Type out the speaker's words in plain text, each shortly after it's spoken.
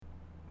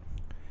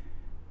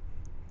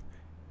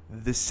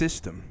The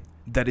system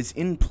that is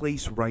in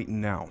place right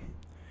now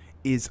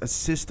is a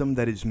system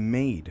that is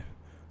made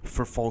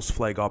for false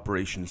flag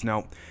operations.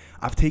 Now,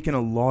 I've taken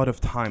a lot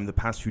of time the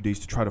past few days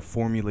to try to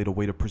formulate a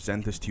way to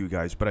present this to you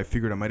guys, but I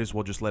figured I might as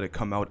well just let it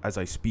come out as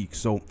I speak.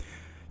 So,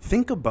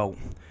 think about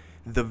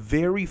the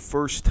very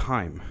first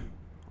time,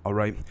 all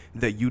right,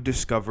 that you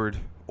discovered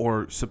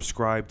or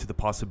subscribed to the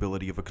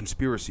possibility of a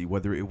conspiracy,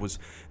 whether it was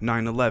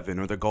 9/11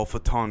 or the Gulf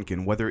of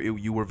Tonkin, whether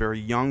you were very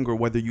young or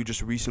whether you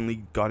just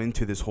recently got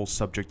into this whole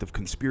subject of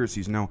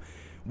conspiracies. Now,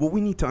 what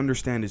we need to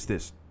understand is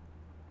this,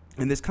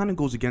 and this kind of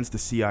goes against the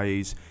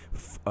CIA's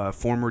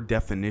former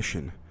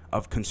definition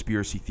of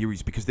conspiracy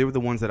theories, because they were the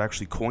ones that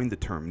actually coined the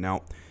term.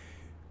 Now,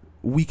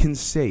 we can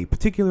say,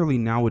 particularly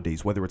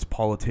nowadays, whether it's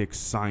politics,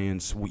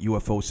 science,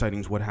 UFO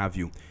sightings, what have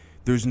you,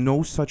 there's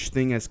no such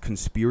thing as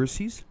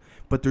conspiracies,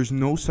 but there's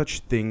no such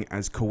thing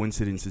as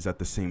coincidences at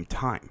the same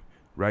time,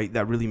 right?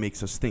 That really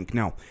makes us think.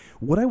 Now,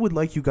 what I would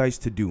like you guys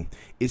to do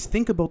is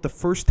think about the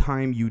first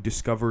time you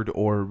discovered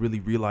or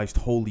really realized,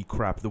 holy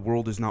crap, the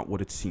world is not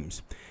what it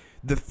seems.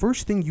 The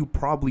first thing you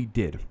probably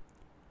did,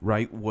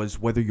 right, was,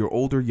 whether you're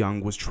old or young,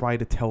 was try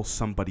to tell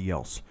somebody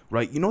else,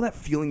 right? You know that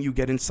feeling you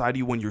get inside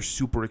you when you're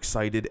super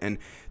excited and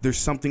there's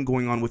something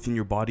going on within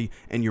your body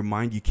and your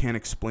mind, you can't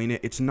explain it.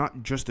 It's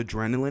not just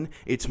adrenaline,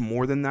 it's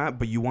more than that,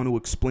 but you want to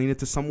explain it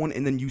to someone,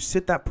 and then you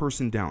sit that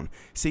person down.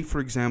 Say, for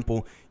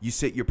example, you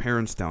sit your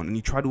parents down and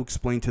you try to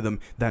explain to them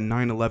that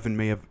 9/11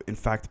 may have in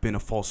fact been a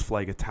false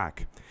flag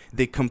attack.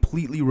 They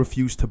completely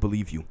refuse to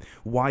believe you.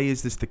 Why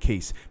is this the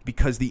case?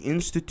 Because the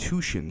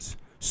institutions,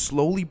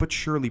 slowly but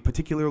surely,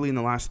 particularly in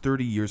the last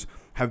 30 years,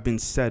 have been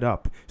set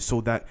up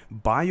so that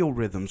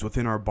biorhythms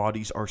within our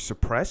bodies are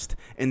suppressed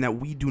and that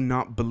we do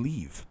not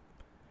believe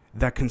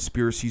that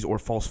conspiracies or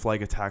false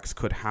flag attacks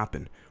could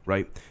happen,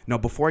 right? Now,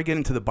 before I get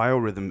into the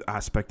biorhythm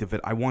aspect of it,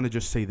 I want to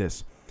just say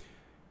this.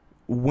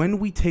 When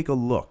we take a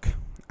look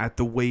at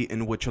the way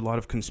in which a lot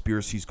of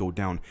conspiracies go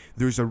down,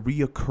 there's a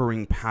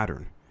reoccurring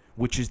pattern,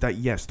 which is that,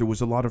 yes, there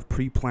was a lot of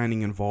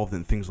pre-planning involved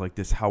in things like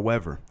this.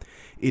 However,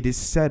 it is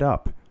set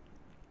up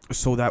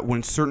so that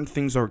when certain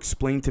things are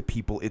explained to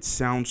people, it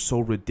sounds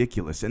so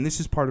ridiculous. And this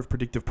is part of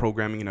predictive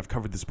programming, and I've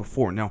covered this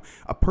before. Now,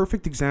 a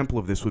perfect example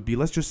of this would be,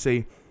 let's just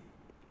say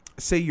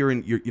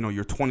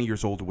you're 20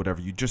 years old or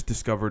whatever, you just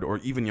discovered, or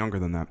even younger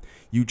than that,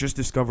 you just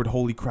discovered,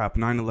 holy crap,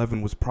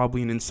 9/11 was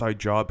probably an inside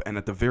job, and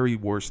at the very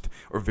worst,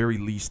 or very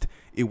least,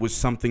 it was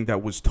something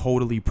that was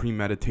totally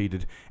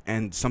premeditated,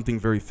 and something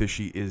very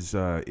fishy is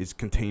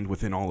contained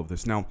within all of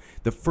this. Now,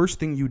 the first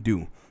thing you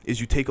do is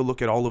you take a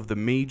look at all of the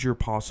major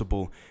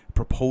possible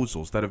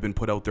proposals that have been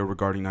put out there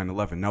regarding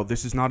 9/11. Now,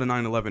 this is not a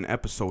 9/11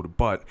 episode,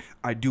 but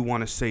I do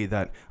want to say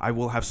that I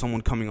will have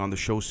someone coming on the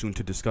show soon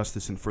to discuss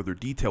this in further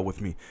detail with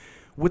me.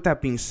 With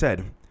that being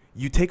said,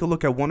 you take a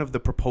look at one of the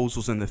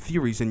proposals and the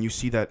theories, and you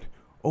see that,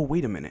 oh,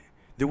 wait a minute,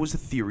 there was a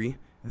theory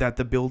that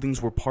the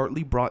buildings were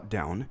partly brought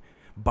down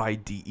by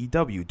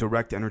DEW,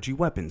 direct energy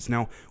weapons.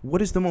 Now,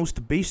 what is the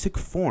most basic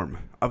form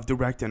of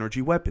direct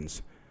energy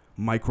weapons?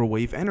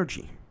 Microwave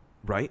energy,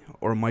 right?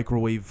 Or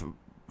microwave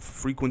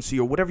frequency,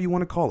 or whatever you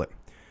want to call it.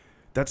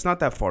 That's not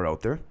that far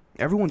out there.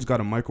 Everyone's got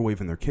a microwave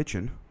in their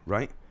kitchen,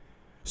 right?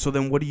 So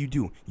then what do?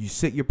 You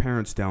sit your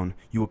parents down,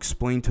 you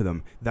explain to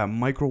them that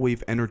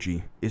microwave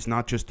energy is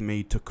not just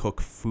made to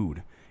cook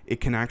food. It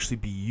can actually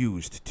be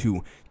used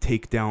to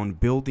take down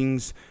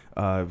buildings,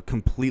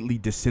 completely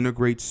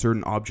disintegrate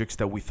certain objects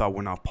that we thought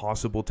were not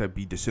possible to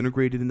be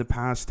disintegrated in the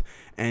past,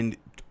 and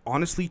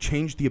honestly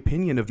change the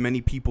opinion of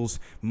many people's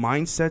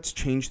mindsets,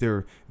 change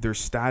their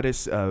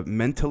status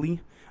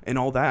mentally and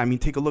all that. I mean,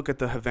 take a look at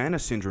the Havana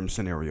syndrome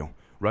scenario,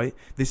 right?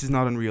 This is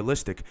not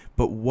unrealistic,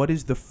 but what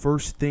is the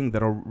first thing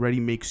that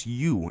already makes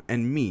you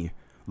and me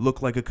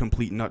look like a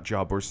complete nut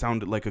job or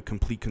sound like a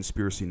complete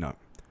conspiracy nut?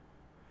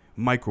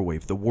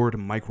 Microwave, the word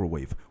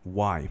microwave.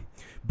 Why?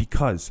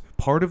 Because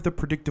part of the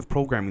predictive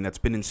programming that's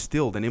been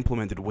instilled and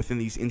implemented within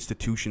these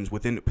institutions,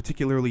 within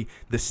particularly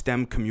the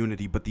STEM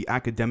community, but the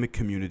academic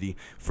community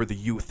for the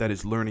youth that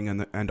is learning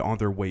and on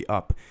their way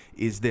up,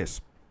 is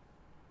this.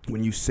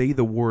 When you say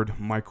the word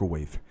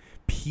microwave,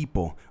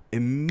 people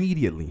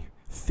immediately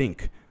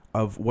think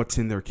of what's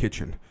in their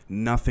kitchen,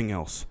 nothing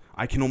else.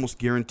 I can almost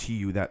guarantee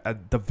you that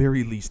at the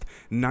very least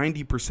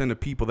 90% of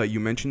people that you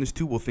mention this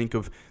to will think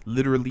of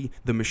literally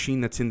the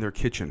machine that's in their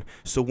kitchen.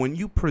 So when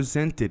you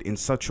present it in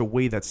such a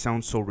way that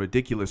sounds so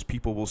ridiculous,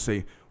 people will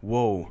say,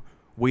 whoa,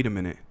 wait a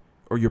minute.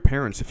 Or your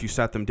parents, if you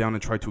sat them down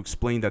and tried to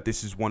explain that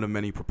this is one of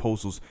many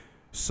proposals,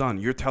 son,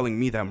 you're telling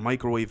me that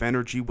microwave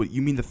energy, what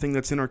you mean the thing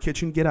that's in our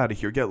kitchen? Get out of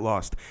here, get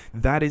lost.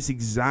 That is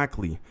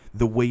exactly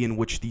the way in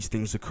which these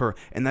things occur,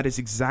 and that is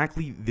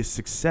exactly the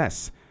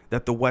success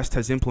that the West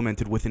has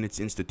implemented within its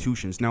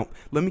institutions. Now,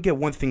 let me get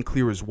one thing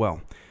clear as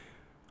well.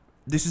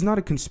 this is not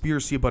a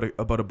conspiracy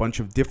about a bunch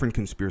of different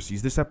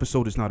conspiracies. This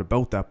episode is not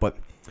about that, but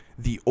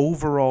the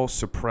overall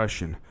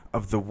suppression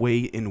of the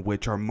way in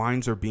which our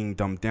minds are being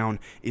dumbed down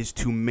is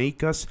to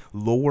make us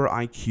lower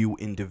IQ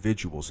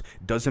individuals.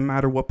 Doesn't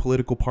matter what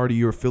political party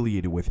you're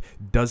affiliated with.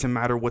 Doesn't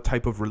matter what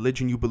type of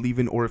religion you believe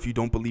in, or if you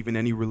don't believe in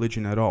any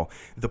religion at all.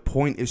 The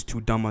point is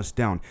to dumb us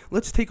down.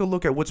 Let's take a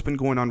look at what's been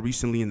going on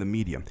recently in the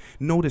media.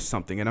 Notice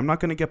something, and I'm not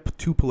going to get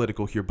too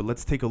political here, but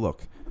let's take a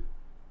look.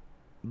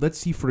 Let's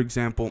see, for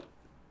example,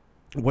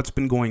 what's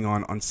been going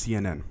on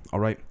CNN,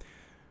 all right?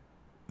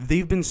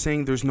 They've been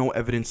saying there's no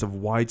evidence of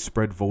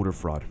widespread voter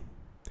fraud.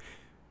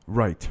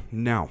 Right,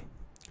 now,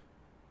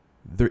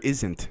 there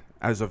isn't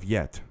as of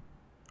yet,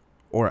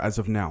 or as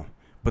of now,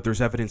 but there's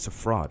evidence of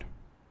fraud,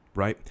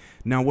 right?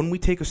 Now, when we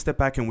take a step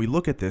back and we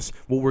look at this,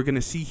 what we're going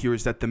to see here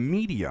is that the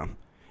media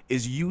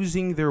is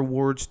using their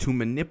words to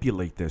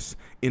manipulate this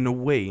in a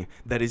way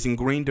that is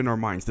ingrained in our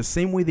minds. The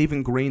same way they've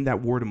ingrained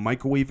that word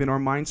microwave in our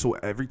minds, so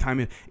every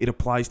time it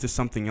applies to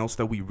something else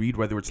that we read,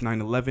 whether it's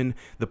 9/11,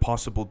 the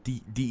possible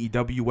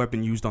DEW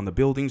weapon used on the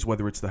buildings,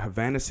 whether it's the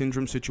Havana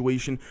syndrome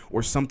situation,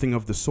 or something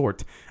of the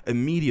sort,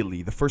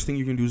 immediately, the first thing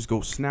you can do is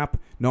go snap.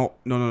 No.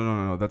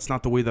 That's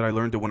not the way that I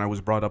learned it when I was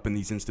brought up in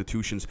these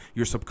institutions.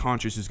 Your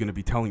subconscious is going to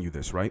be telling you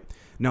this, right?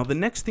 Now, the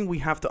next thing we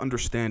have to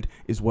understand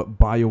is what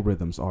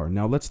biorhythms are.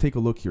 Now, let's take a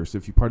look here. So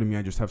if you pardon me,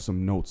 I just have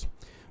some notes.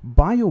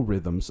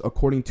 Biorhythms,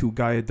 according to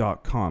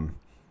Gaia.com,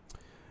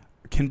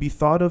 can be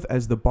thought of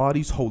as the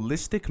body's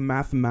holistic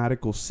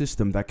mathematical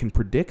system that can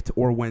predict,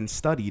 or when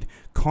studied,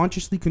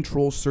 consciously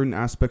control certain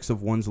aspects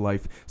of one's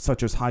life,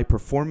 such as high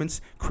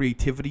performance,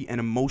 creativity, and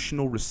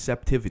emotional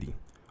receptivity.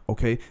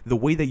 Okay? The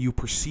way that you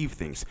perceive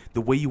things,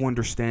 the way you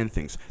understand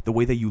things, the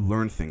way that you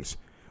learn things.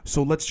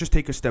 So let's just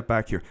take a step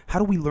back here. How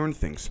do we learn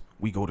things?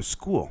 We go to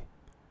school.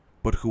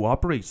 But who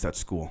operates that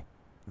school?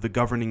 The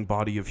governing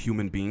body of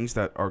human beings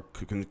that are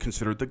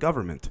considered the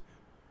government.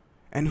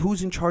 And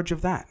who's in charge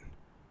of that?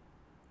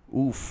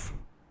 Oof.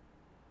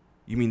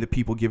 You mean the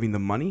people giving the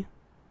money?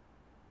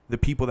 The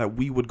people that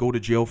we would go to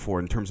jail for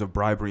in terms of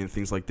bribery and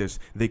things like this,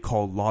 they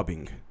call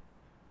lobbying.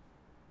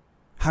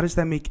 How does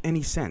that make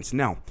any sense?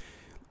 Now,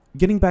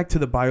 getting back to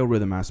the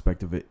biorhythm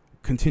aspect of it,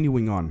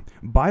 continuing on,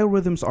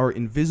 biorhythms are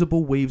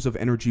invisible waves of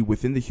energy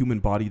within the human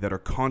body that are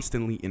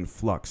constantly in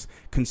flux.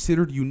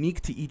 Considered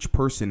unique to each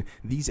person,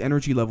 these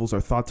energy levels are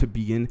thought to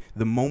begin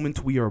the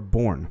moment we are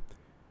born.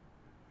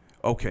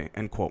 Okay,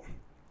 end quote.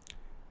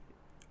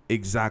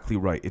 Exactly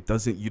right.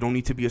 You don't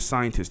need to be a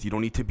scientist. You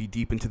don't need to be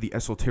deep into the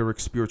esoteric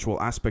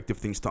spiritual aspect of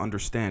things to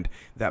understand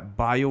that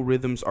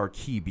biorhythms are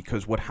key,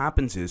 because what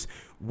happens is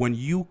when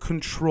you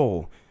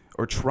control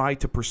or try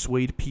to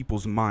persuade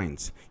people's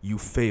minds, you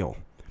fail.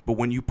 But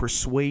when you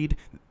persuade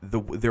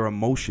their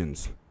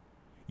emotions,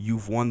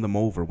 you've won them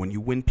over. When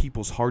you win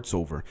people's hearts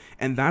over.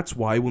 And that's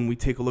why when we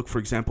take a look, for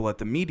example, at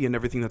the media and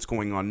everything that's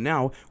going on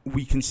now,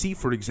 we can see,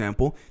 for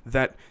example,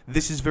 that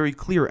this is very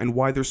clear, and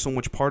why there's so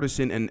much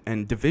partisan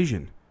and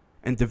division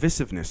and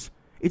divisiveness.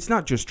 It's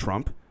not just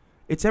Trump.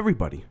 It's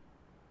everybody.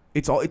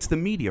 It's the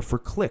media for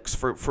clicks,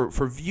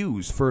 for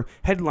views, for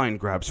headline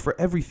grabs, for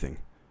everything.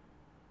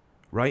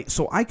 Right?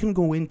 So I can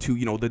go into,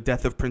 the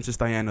death of Princess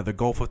Diana, the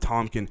Gulf of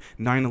Tonkin,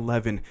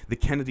 9/11, the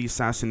Kennedy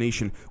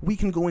assassination. We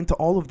can go into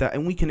all of that,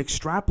 and we can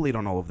extrapolate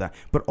on all of that.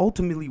 But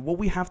ultimately, what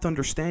we have to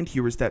understand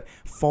here is that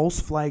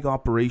false flag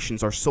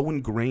operations are so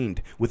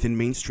ingrained within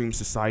mainstream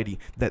society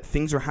that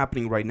things are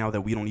happening right now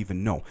that we don't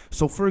even know.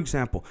 So, for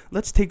example,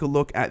 let's take a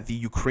look at the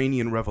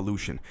Ukrainian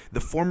Revolution.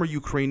 The former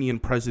Ukrainian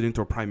president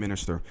or prime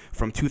minister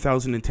from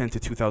 2010 to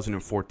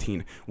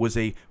 2014 was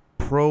a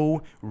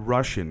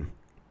pro-Russian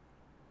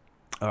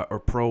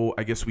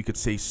I guess we could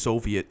say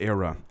Soviet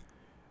era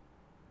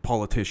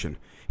politician.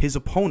 His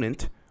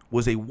opponent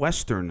was a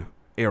Western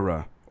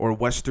era or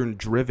Western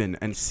driven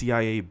and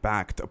CIA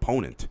backed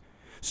opponent.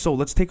 So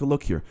let's take a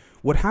look here.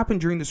 What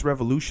happened during this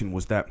revolution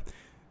was that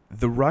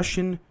the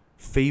Russian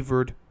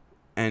favored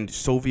and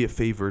Soviet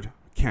favored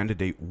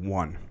candidate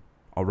won,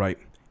 all right,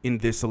 in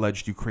this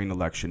alleged Ukraine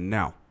election.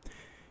 Now,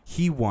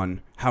 he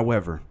won,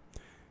 however,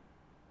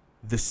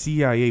 the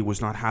CIA was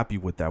not happy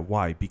with that.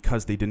 Why?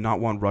 Because they did not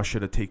want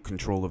Russia to take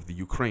control of the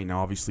Ukraine.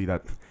 Now, obviously,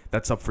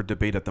 that's up for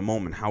debate at the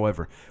moment.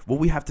 However, what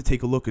we have to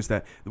take a look is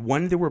that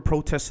when there were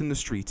protests in the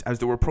streets, as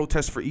there were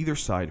protests for either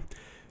side,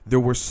 there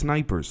were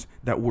snipers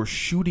that were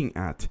shooting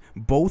at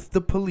both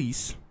the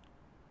police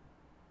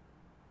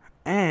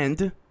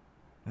and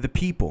the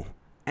people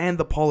and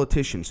the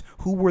politicians.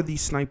 Who were these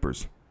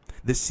snipers?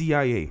 The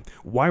CIA.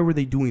 Why were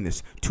they doing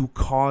this? To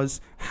cause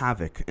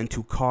havoc and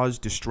to cause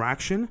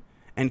distraction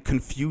and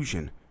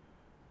confusion,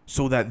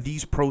 so that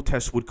these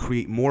protests would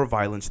create more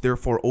violence,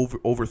 therefore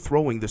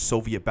overthrowing the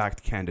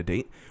Soviet-backed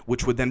candidate,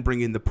 which would then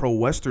bring in the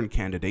pro-Western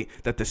candidate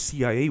that the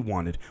CIA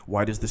wanted.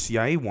 Why does the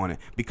CIA want it?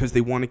 Because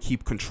they want to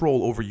keep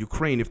control over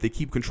Ukraine. If they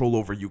keep control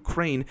over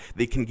Ukraine,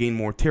 they can gain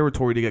more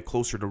territory to get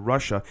closer to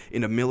Russia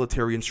in a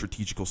military and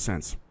strategical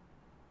sense.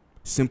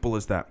 Simple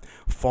as that.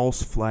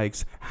 False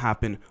flags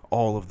happen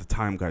all of the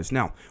time, guys.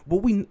 Now,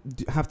 what we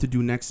have to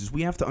do next is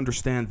we have to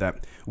understand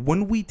that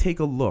when we take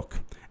a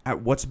look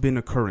at what's been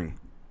occurring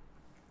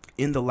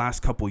in the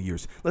last couple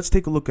years. Let's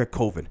take a look at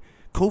COVID.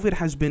 COVID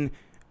has been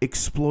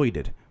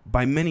exploited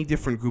by many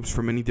different groups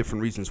for many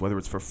different reasons, whether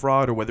it's for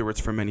fraud or whether it's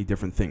for many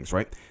different things,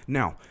 right?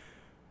 Now,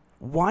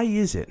 why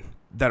is it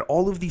that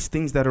all of these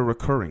things that are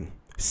occurring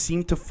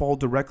seem to fall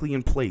directly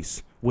in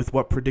place with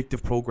what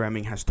predictive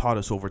programming has taught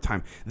us over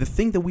time? The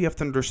thing that we have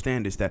to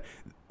understand is that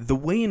the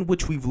way in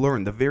which we've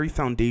learned, the very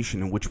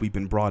foundation in which we've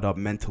been brought up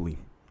mentally,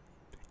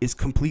 is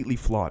completely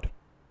flawed.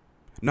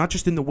 Not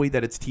just in the way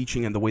that it's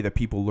teaching and the way that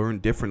people learn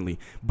differently,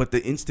 but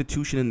the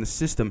institution and the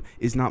system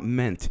is not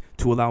meant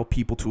to allow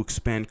people to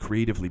expand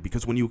creatively.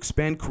 Because when you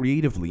expand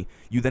creatively,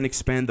 you then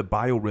expand the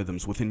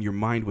biorhythms within your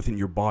mind, within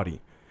your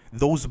body.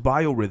 Those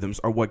biorhythms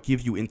are what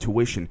give you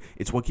intuition.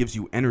 It's what gives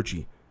you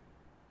energy.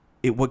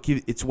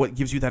 It's what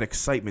gives you that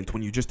excitement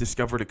when you just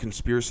discovered a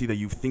conspiracy that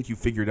you think you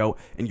figured out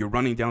and you're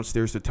running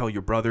downstairs to tell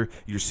your brother,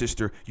 your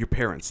sister, your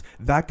parents.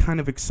 That kind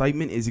of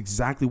excitement is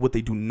exactly what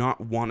they do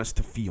not want us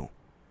to feel.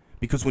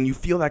 Because when you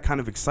feel that kind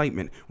of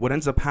excitement, what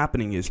ends up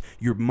happening is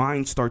your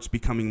mind starts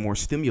becoming more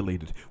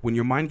stimulated. When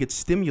your mind gets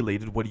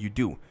stimulated, what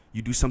do?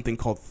 You do something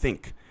called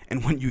think.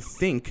 And when you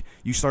think,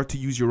 you start to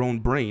use your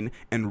own brain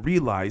and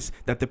realize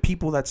that the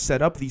people that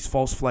set up these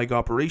false flag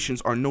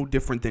operations are no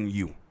different than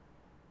you.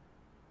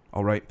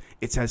 All right?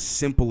 It's as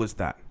simple as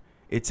that.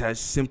 It's as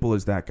simple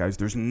as that, guys.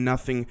 There's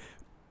nothing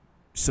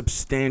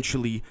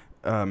substantially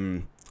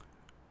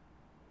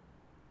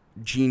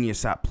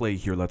genius at play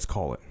here, let's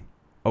call it.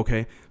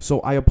 Okay, so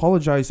I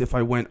apologize if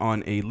I went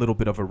on a little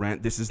bit of a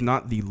rant. This is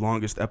not the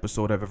longest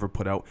episode I've ever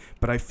put out,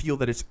 but I feel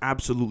that it's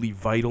absolutely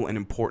vital and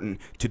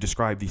important to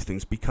describe these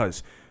things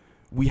because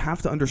we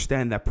have to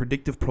understand that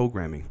predictive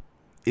programming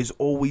is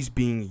always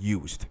being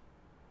used.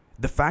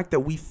 The fact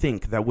that we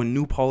think that when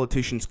new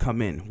politicians come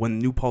in, when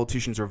new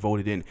politicians are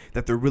voted in,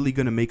 that they're really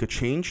going to make a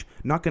change,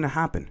 not going to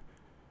happen.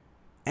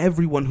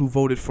 Everyone who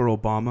voted for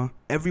Obama,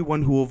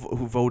 everyone who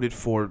voted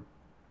for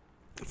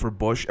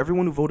Bush,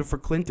 everyone who voted for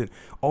Clinton,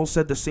 all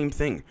said the same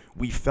thing.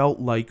 We felt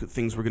like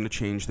things were going to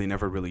change. They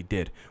never really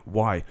did.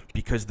 Why?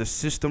 Because the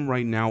system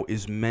right now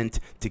is meant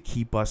to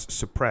keep us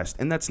suppressed.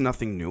 And that's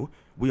nothing new.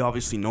 We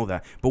obviously know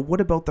that. But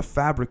what about the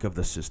fabric of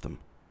the system?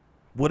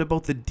 What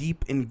about the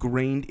deep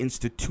ingrained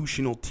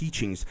institutional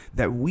teachings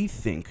that we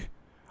think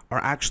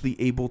are actually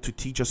able to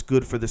teach us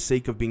good for the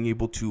sake of being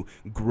able to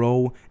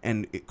grow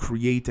and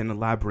create and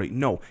elaborate?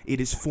 No, it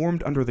is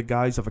formed under the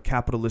guise of a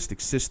capitalistic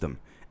system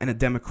and a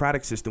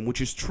democratic system,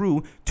 which is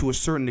true to a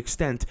certain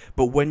extent.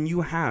 But when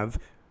you have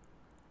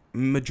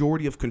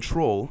majority of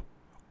control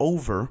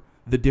over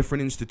the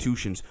different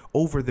institutions,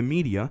 over the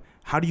media,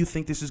 how do you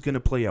think this is going to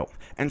play out?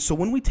 And so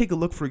when we take a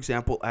look, for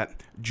example,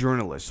 at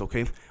journalists,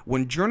 okay,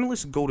 when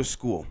journalists go to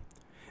school,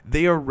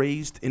 they are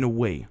raised in a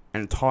way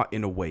and taught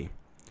in a way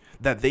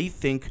that they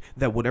think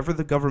that whatever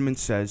the government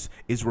says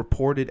is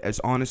reported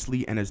as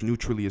honestly and as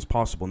neutrally as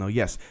possible. Now,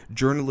 yes,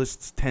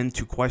 journalists tend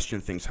to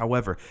question things.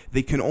 However,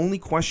 they can only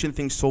question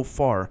things so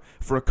far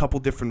for a couple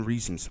different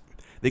reasons.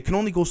 They can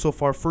only go so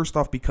far, first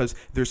off, because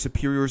their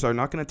superiors are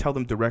not going to tell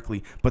them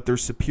directly, but their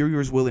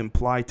superiors will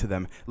imply to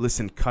them,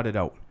 listen, cut it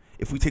out.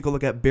 If we take a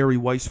look at Barry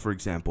Weiss, for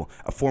example,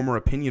 a former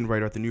opinion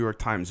writer at the New York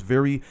Times,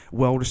 very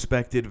well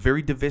respected,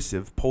 very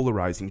divisive,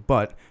 polarizing,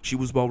 but she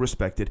was well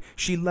respected.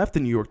 She left the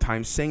New York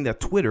Times saying that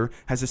Twitter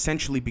has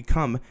essentially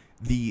become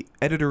the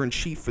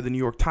editor-in-chief for the New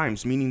York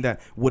Times, meaning that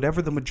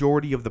whatever the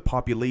majority of the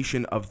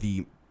population of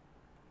the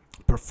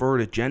preferred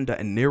agenda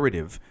and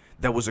narrative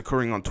that was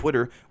occurring on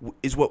Twitter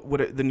is what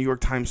the New York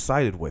Times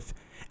sided with.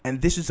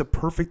 And this is a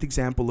perfect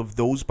example of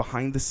those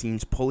behind the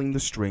scenes pulling the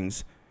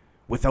strings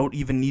without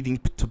even needing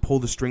to pull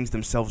the strings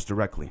themselves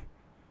directly,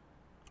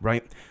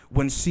 right?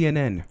 When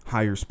CNN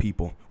hires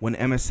people, when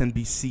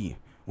MSNBC,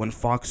 when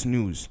Fox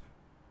News,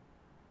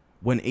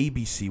 when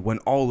ABC, when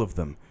all of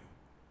them,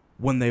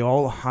 when they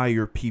all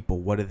hire people,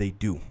 what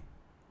do?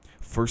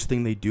 First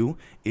thing they do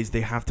is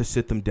they have to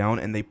sit them down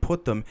and they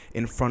put them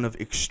in front of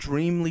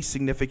extremely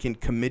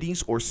significant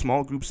committees or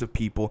small groups of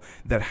people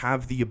that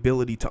have the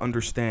ability to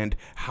understand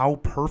how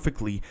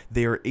perfectly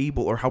they are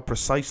able, or how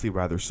precisely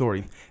rather,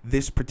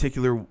 this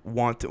particular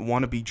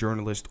wannabe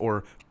journalist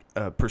or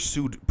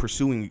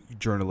pursuing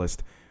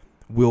journalist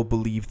will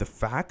believe the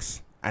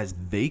facts as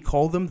they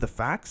call them, the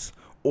facts,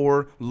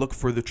 or look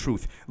for the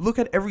truth. Look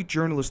at every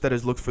journalist that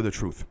has looked for the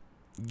truth.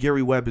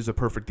 Gary Webb is a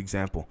perfect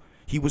example.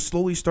 He was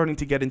slowly starting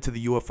to get into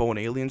the UFO and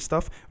alien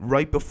stuff.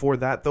 Right before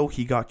that, though,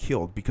 he got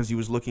killed because he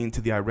was looking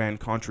into the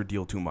Iran-Contra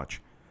deal too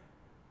much.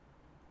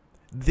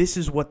 This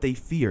is what they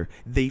fear.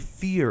 They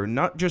fear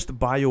not just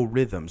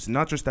biorhythms,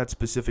 not just that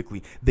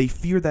specifically. They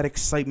fear that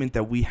excitement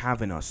that we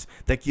have in us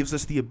that gives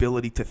us the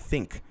ability to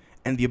think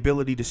and the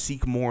ability to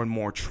seek more and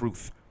more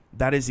truth.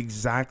 That is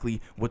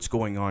exactly what's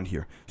going on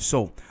here.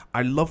 So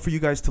I'd love for you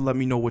guys to let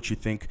me know what you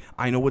think.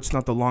 I know it's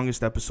not the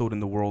longest episode in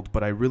the world,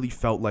 but I really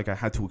felt like I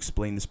had to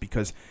explain this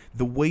because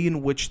the way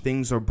in which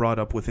things are brought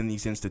up within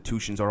these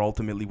institutions are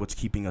ultimately what's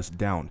keeping us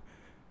down.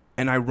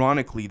 And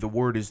ironically, the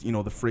word is,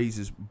 the phrase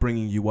is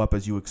bringing you up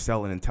as you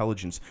excel in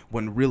intelligence,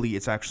 when really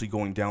it's actually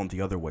going down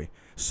the other way.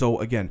 So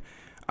again,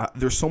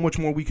 There's so much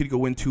more we could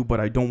go into, but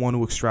I don't want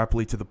to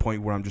extrapolate to the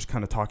point where I'm just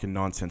kind of talking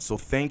nonsense. So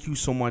thank you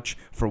so much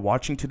for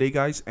watching today,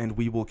 guys, and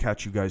we will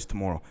catch you guys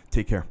tomorrow.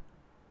 Take care.